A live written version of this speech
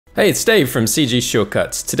Hey, it's Dave from CG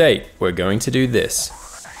Shortcuts. Today, we're going to do this.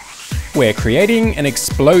 We're creating an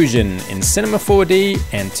explosion in Cinema 4D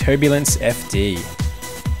and Turbulence FD.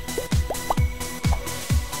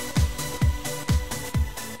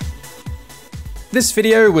 This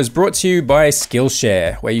video was brought to you by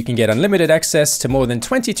Skillshare, where you can get unlimited access to more than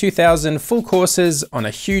 22,000 full courses on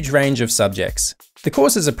a huge range of subjects. The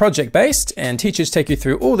courses are project-based, and teachers take you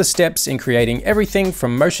through all the steps in creating everything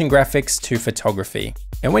from motion graphics to photography.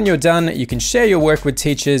 And when you're done, you can share your work with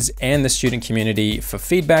teachers and the student community for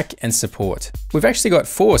feedback and support. We've actually got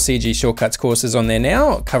 4 CG Shortcuts courses on there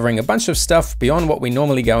now, covering a bunch of stuff beyond what we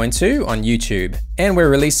normally go into on YouTube. And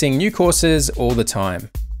we're releasing new courses all the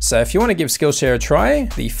time. So if you want to give Skillshare a try,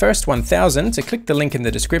 the first 1,000 to click the link in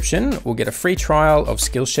the description will get a free trial of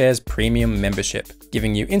Skillshare's premium membership,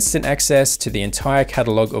 giving you instant access to the entire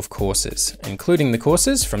catalog of courses, including the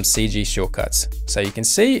courses from CG Shortcuts, so you can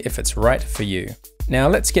see if it's right for you. Now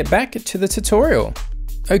let's get back to the tutorial.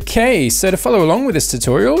 Okay, so to follow along with this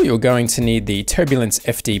tutorial, you're going to need the Turbulence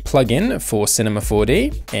FD plugin for Cinema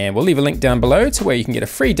 4D, and we'll leave a link down below to where you can get a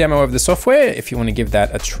free demo of the software if you want to give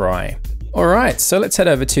that a try. Alright, so let's head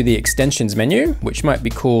over to the extensions menu, which might be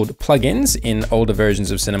called plugins in older versions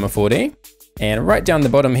of Cinema 4D. And right down the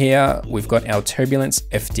bottom here, we've got our Turbulence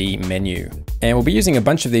FD menu. And we'll be using a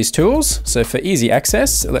bunch of these tools. So for easy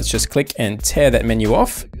access, let's just click and tear that menu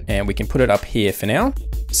off, and we can put it up here for now.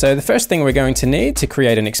 So the first thing we're going to need to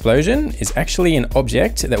create an explosion is actually an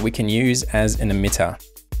object that we can use as an emitter.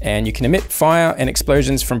 And you can emit fire and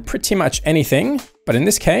explosions from pretty much anything, but in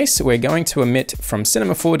this case, we're going to emit from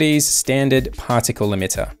Cinema 4D's standard particle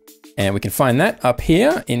emitter. And we can find that up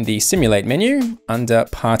here in the Simulate menu under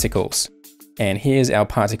Particles. And here's our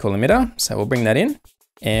particle emitter, so we'll bring that in.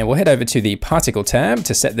 And we'll head over to the Particle tab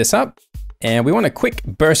to set this up. And we want a quick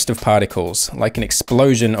burst of particles, like an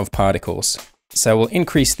explosion of particles. So we'll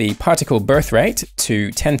increase the particle birth rate to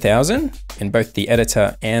 10,000 in both the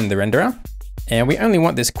editor and the renderer. And we only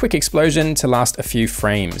want this quick explosion to last a few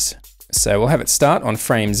frames. So we'll have it start on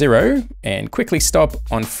frame 0 and quickly stop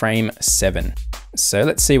on frame 7. So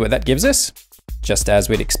let's see what that gives us. Just as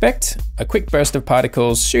we'd expect, a quick burst of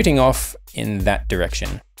particles shooting off in that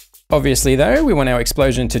direction. Obviously though, we want our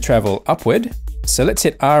explosion to travel upward. So let's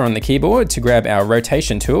hit R on the keyboard to grab our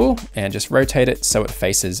rotation tool and just rotate it so it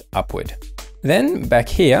faces upward. Then back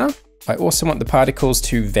here, I also want the particles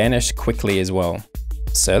to vanish quickly as well.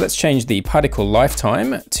 So let's change the particle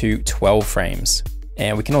lifetime to 12 frames.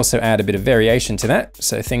 And we can also add a bit of variation to that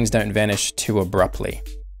so things don't vanish too abruptly.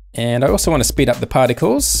 And I also want to speed up the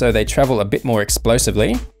particles so they travel a bit more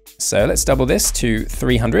explosively. So let's double this to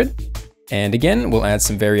 300. And again, we'll add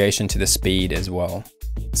some variation to the speed as well.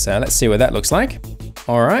 So let's see what that looks like.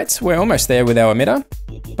 All right, we're almost there with our emitter.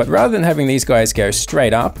 But rather than having these guys go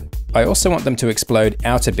straight up, I also want them to explode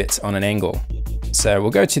out a bit on an angle. So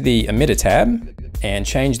we'll go to the emitter tab and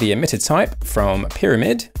change the emitter type from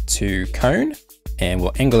pyramid to cone, and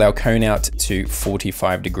we'll angle our cone out to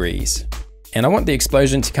 45 degrees. And I want the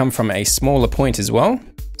explosion to come from a smaller point as well,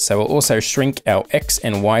 so we'll also shrink our X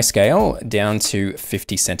and Y scale down to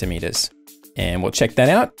 50 centimeters. And we'll check that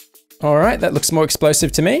out. All right, that looks more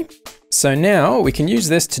explosive to me. So now we can use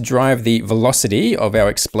this to drive the velocity of our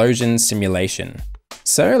explosion simulation.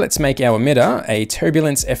 So let's make our emitter a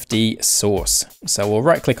Turbulence FD source. So we'll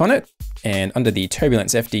right click on it, and under the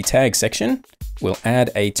Turbulence FD tag section, we'll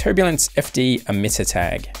add a Turbulence FD emitter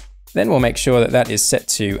tag. Then we'll make sure that that is set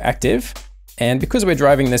to active. And because we're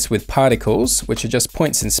driving this with particles, which are just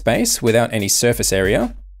points in space without any surface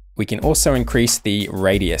area, we can also increase the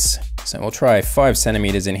radius. So we'll try 5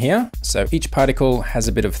 centimeters in here, so each particle has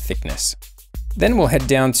a bit of thickness. Then we'll head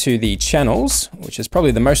down to the channels, which is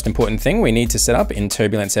probably the most important thing we need to set up in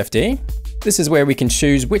Turbulence FD. This is where we can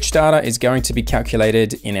choose which data is going to be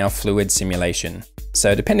calculated in our fluid simulation.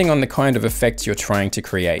 So depending on the kind of effect you're trying to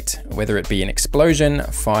create, whether it be an explosion,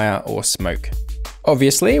 fire, or smoke.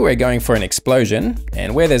 Obviously, we're going for an explosion,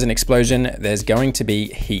 and where there's an explosion, there's going to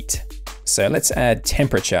be heat. So let's add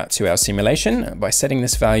temperature to our simulation by setting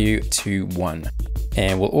this value to 1.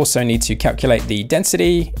 And we'll also need to calculate the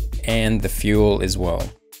density and the fuel as well.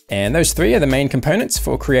 And those 3 are the main components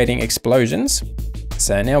for creating explosions.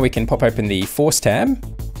 So now we can pop open the Force tab,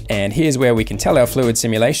 and here's where we can tell our fluid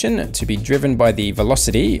simulation to be driven by the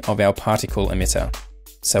velocity of our particle emitter.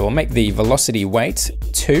 So we'll make the velocity weight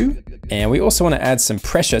 2, and we also want to add some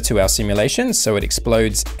pressure to our simulation so it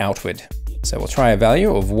explodes outward. So we'll try a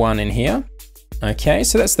value of 1 in here. Okay,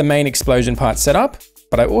 so that's the main explosion part set up,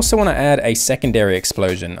 but I also want to add a secondary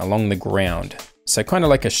explosion along the ground. So kind of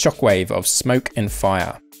like a shockwave of smoke and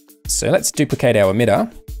fire. So let's duplicate our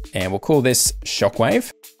emitter, and we'll call this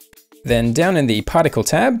shockwave. Then down in the particle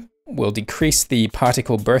tab, we'll decrease the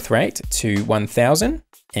particle birth rate to 1000.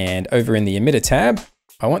 And over in the emitter tab,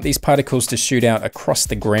 I want these particles to shoot out across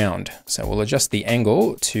the ground. So we'll adjust the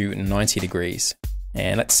angle to 90 degrees.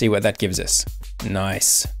 And let's see what that gives us.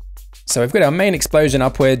 Nice. So we've got our main explosion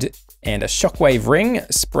upward and a shockwave ring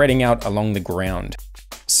spreading out along the ground.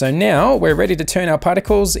 So now we're ready to turn our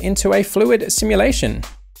particles into a fluid simulation.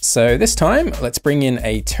 So this time, let's bring in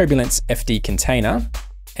a Turbulence FD container.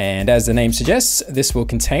 And as the name suggests, this will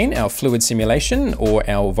contain our fluid simulation or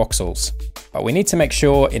our voxels. But we need to make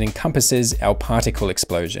sure it encompasses our particle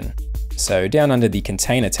explosion. So down under the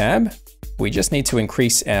container tab, we just need to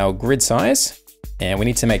increase our grid size. And we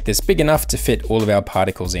need to make this big enough to fit all of our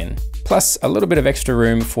particles in, plus a little bit of extra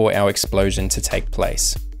room for our explosion to take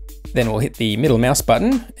place. Then we'll hit the middle mouse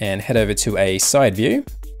button and head over to a side view.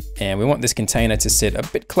 And we want this container to sit a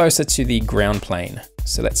bit closer to the ground plane.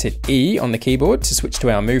 So let's hit E on the keyboard to switch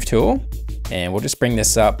to our move tool. And we'll just bring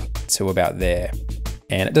this up to about there.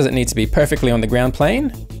 And it doesn't need to be perfectly on the ground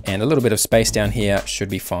plane, and a little bit of space down here should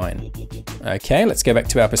be fine. Okay, let's go back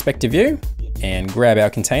to our perspective view and grab our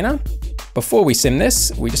container. Before we sim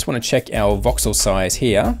this, we just want to check our voxel size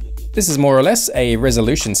here. This is more or less a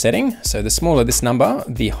resolution setting, so the smaller this number,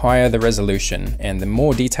 the higher the resolution, and the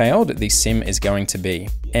more detailed the sim is going to be.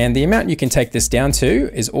 And the amount you can take this down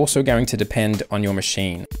to is also going to depend on your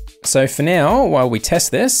machine. So for now, while we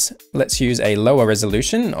test this, let's use a lower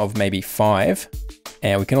resolution of maybe 5.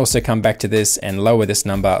 And we can also come back to this and lower this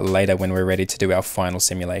number later when we're ready to do our final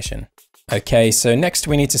simulation. Okay, so next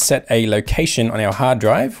we need to set a location on our hard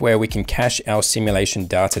drive where we can cache our simulation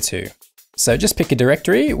data to. So just pick a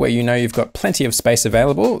directory where you know you've got plenty of space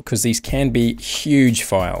available, because these can be huge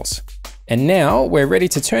files. And now we're ready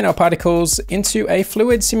to turn our particles into a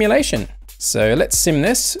fluid simulation. So let's sim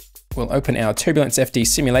this. We'll open our Turbulence FD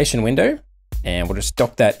simulation window, and we'll just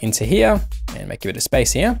dock that into here and make a bit of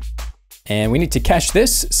space here. And we need to cache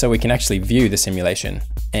this so we can actually view the simulation.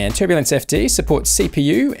 And Turbulence FD supports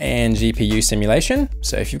CPU and GPU simulation.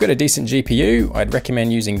 So if you've got a decent GPU, I'd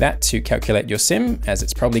recommend using that to calculate your sim, as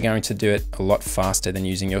it's probably going to do it a lot faster than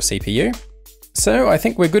using your CPU. So I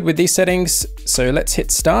think we're good with these settings. So let's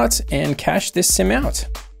hit start and cache this sim out.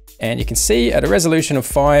 And you can see at a resolution of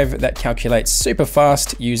 5, that calculates super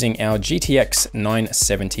fast using our GTX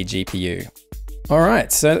 970 GPU. All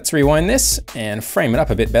right, so let's rewind this and frame it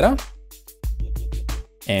up a bit better.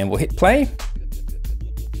 And we'll hit play.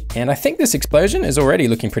 And I think this explosion is already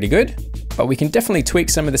looking pretty good, but we can definitely tweak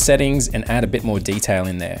some of the settings and add a bit more detail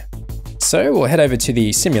in there. So we'll head over to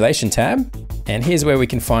the simulation tab, and here's where we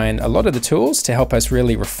can find a lot of the tools to help us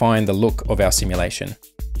really refine the look of our simulation.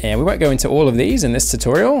 And we won't go into all of these in this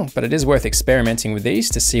tutorial, but it is worth experimenting with these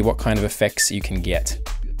to see what kind of effects you can get.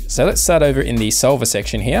 So let's start over in the solver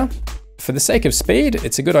section here. For the sake of speed,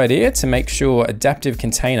 it's a good idea to make sure adaptive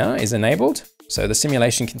container is enabled. So the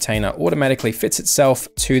simulation container automatically fits itself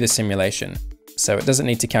to the simulation. So it doesn't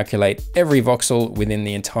need to calculate every voxel within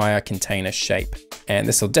the entire container shape. And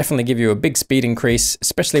this will definitely give you a big speed increase,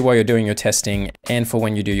 especially while you're doing your testing and for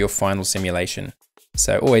when you do your final simulation.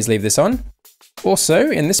 So always leave this on. Also,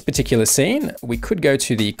 in this particular scene, we could go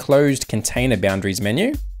to the closed container boundaries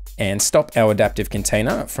menu and stop our adaptive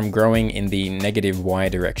container from growing in the -y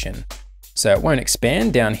direction. So it won't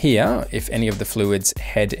expand down here if any of the fluids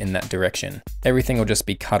head in that direction. Everything will just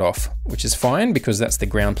be cut off, which is fine because that's the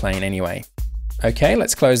ground plane anyway. Okay,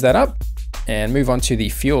 let's close that up and move on to the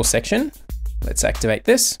fuel section. Let's activate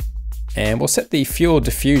this, and we'll set the fuel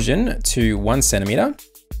diffusion to 1 centimeter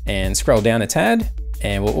and scroll down a tad,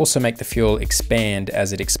 and we'll also make the fuel expand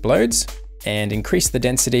as it explodes and increase the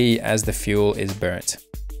density as the fuel is burnt.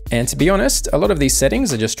 And to be honest, a lot of these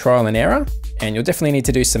settings are just trial and error, and you'll definitely need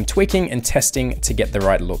to do some tweaking and testing to get the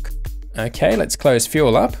right look. Okay, let's close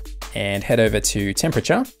fuel up and head over to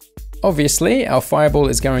temperature. Obviously, our fireball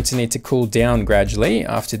is going to need to cool down gradually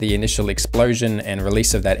after the initial explosion and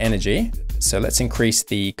release of that energy. So let's increase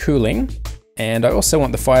the cooling. And I also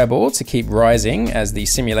want the fireball to keep rising as the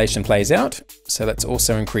simulation plays out. So let's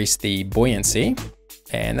also increase the buoyancy.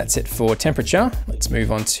 And that's it for temperature. Let's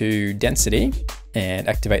move on to density and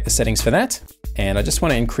activate the settings for that. And I just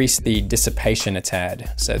want to increase the dissipation a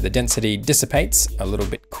tad, so the density dissipates a little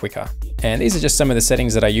bit quicker. And these are just some of the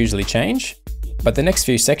settings that I usually change, but the next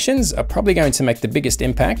few sections are probably going to make the biggest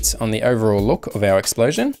impact on the overall look of our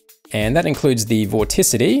explosion. And that includes the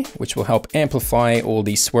Vorticity, which will help amplify all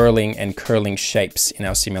the swirling and curling shapes in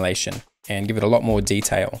our simulation and give it a lot more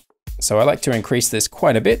detail. So I like to increase this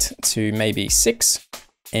quite a bit to maybe 6.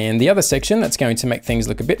 And the other section that's going to make things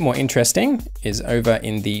look a bit more interesting is over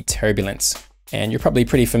in the turbulence. And you're probably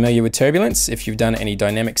pretty familiar with turbulence if you've done any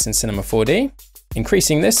dynamics in Cinema 4D.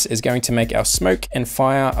 Increasing this is going to make our smoke and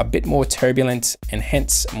fire a bit more turbulent and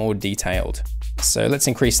hence more detailed. So let's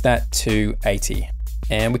increase that to 80.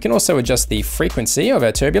 And we can also adjust the frequency of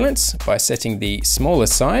our turbulence by setting the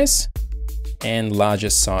smallest size and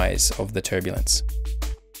largest size of the turbulence.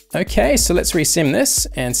 Okay, so let's resim this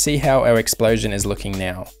and see how our explosion is looking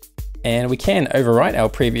now. And we can overwrite our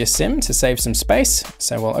previous sim to save some space.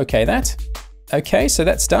 So we'll okay that. Okay, so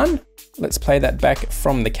that's done. Let's play that back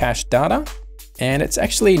from the cache data. And it's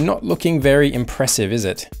actually not looking very impressive, is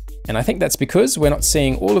it? And I think that's because we're not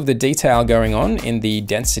seeing all of the detail going on in the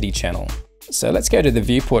density channel. So let's go to the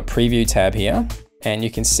viewport preview tab here. And you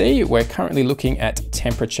can see we're currently looking at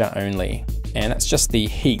temperature only. And that's just the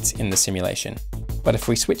heat in the simulation. But if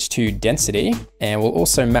we switch to density, and we'll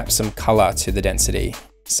also map some color to the density.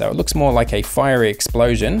 So it looks more like a fiery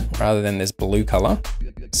explosion rather than this blue color.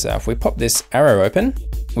 So if we pop this arrow open,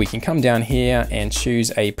 we can come down here and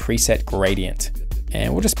choose a preset gradient.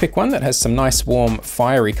 And we'll just pick one that has some nice warm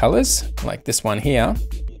fiery colors, like this one here.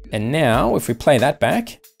 And now if we play that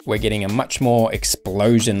back, we're getting a much more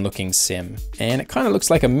explosion looking sim. And it kind of looks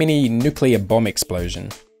like a mini nuclear bomb explosion.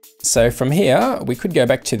 So from here, we could go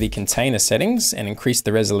back to the container settings and increase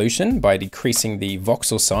the resolution by decreasing the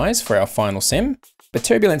voxel size for our final sim. But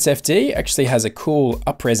Turbulence FD actually has a cool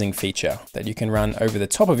upresing feature that you can run over the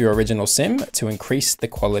top of your original sim to increase the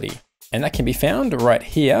quality. And that can be found right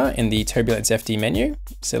here in the Turbulence FD menu.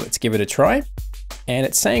 So let's give it a try. And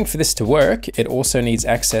it's saying for this to work, it also needs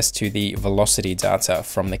access to the velocity data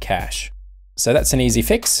from the cache. So that's an easy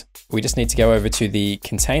fix. We just need to go over to the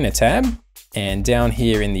container tab, and down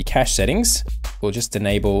here in the cache settings, we'll just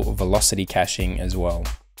enable velocity caching as well.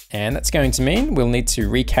 And that's going to mean we'll need to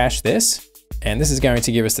recache this. And this is going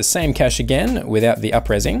to give us the same cache again without the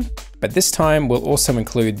upresing, but this time we'll also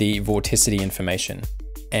include the vorticity information.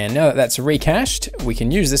 And now that that's recached, we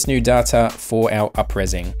can use this new data for our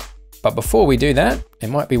upresing. But before we do that, it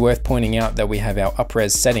might be worth pointing out that we have our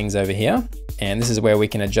Upres Settings over here. And this is where we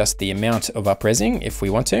can adjust the amount of upresing if we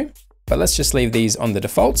want to. But let's just leave these on the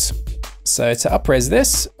defaults. So to upres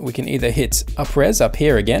this, we can either hit upres up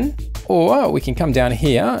here again, or we can come down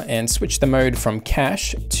here and switch the mode from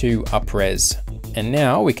cache to upres. And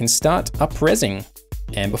now we can start upresing.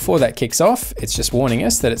 And before that kicks off, it's just warning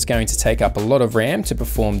us that it's going to take up a lot of RAM to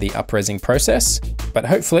perform the upresing process. But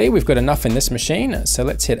hopefully we've got enough in this machine, so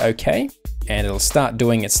let's hit OK, and it'll start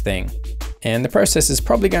doing its thing. And the process is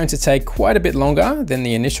probably going to take quite a bit longer than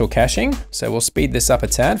the initial caching, so we'll speed this up a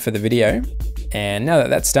tad for the video. And now that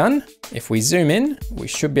that's done, if we zoom in, we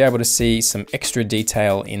should be able to see some extra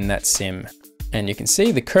detail in that sim. And you can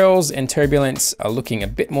see the curls and turbulence are looking a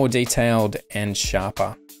bit more detailed and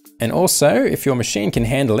sharper. And also, if your machine can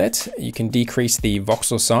handle it, you can decrease the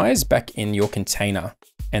voxel size back in your container,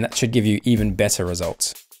 and that should give you even better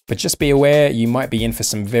results. But just be aware, you might be in for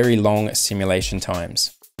some very long simulation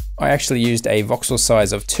times. I actually used a voxel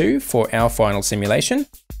size of 2 for our final simulation,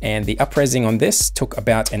 and the upresing on this took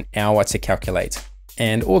about an hour to calculate.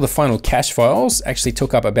 And all the final cache files actually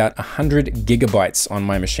took up about 100 gigabytes on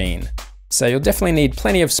my machine. So you'll definitely need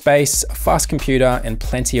plenty of space, a fast computer, and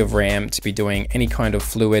plenty of RAM to be doing any kind of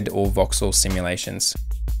fluid or voxel simulations.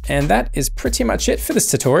 And that is pretty much it for this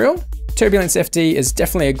tutorial. Turbulence FD is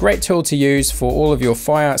definitely a great tool to use for all of your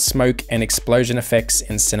fire, smoke, and explosion effects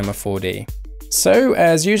in Cinema 4D. So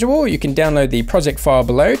as usual, you can download the project file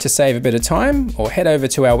below to save a bit of time, or head over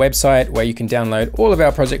to our website where you can download all of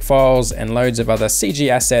our project files and loads of other CG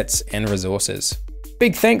assets and resources.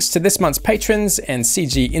 Big thanks to this month's patrons and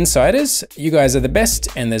CG insiders. You guys are the best,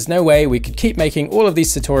 and there's no way we could keep making all of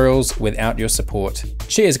these tutorials without your support.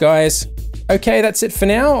 Cheers, guys. Okay, that's it for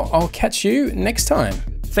now. I'll catch you next time.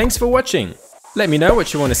 Thanks for watching. Let me know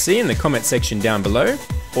what you want to see in the comment section down below,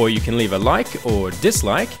 or you can leave a like or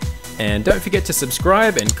dislike. And don't forget to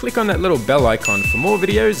subscribe and click on that little bell icon for more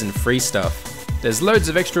videos and free stuff. There's loads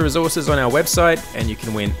of extra resources on our website, and you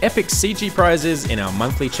can win epic CG prizes in our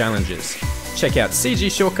monthly challenges. Check out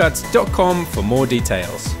cgshortcuts.com for more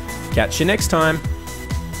details. Catch you next time.